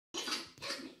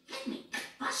Hit me.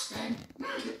 Busted.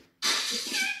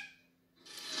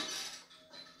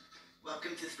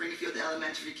 Welcome to Springfield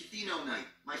Elementary Casino Night.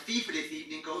 My fee for this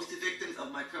evening goes to victims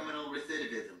of my criminal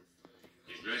recidivism.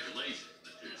 Congratulations,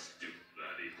 Mr. Stupid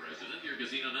Body President. Your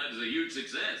casino night is a huge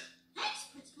success. Thanks,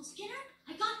 Principal Skinner.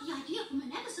 I got the idea from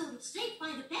an episode of Saved by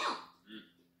the Bell.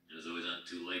 It's always not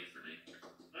too late for me.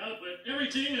 I'll put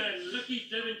everything on Lucky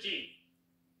 17.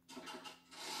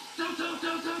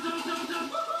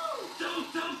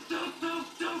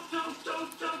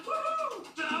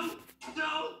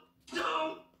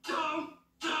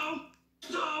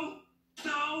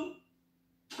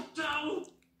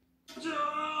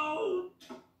 Don't,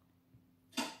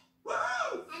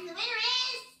 woohoo! And the winner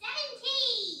is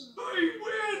 17! I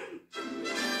win!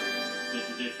 This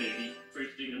is it, baby.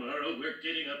 First thing tomorrow, we're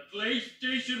getting a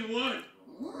PlayStation 1.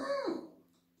 Ooh.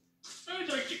 I'd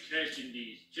like to cash in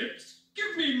these chips.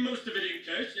 Give me most of it in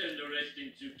cash and the rest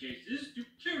in suitcases to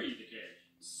carry the cash.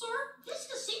 Sir, this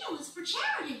casino is for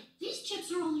charity. These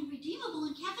chips are only redeemable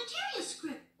in cafeteria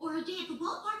script or a day at the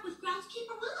ballpark with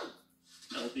groundskeeper Willie.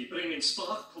 I'll be bringing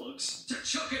spark plugs to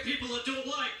chuck at people that don't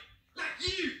like.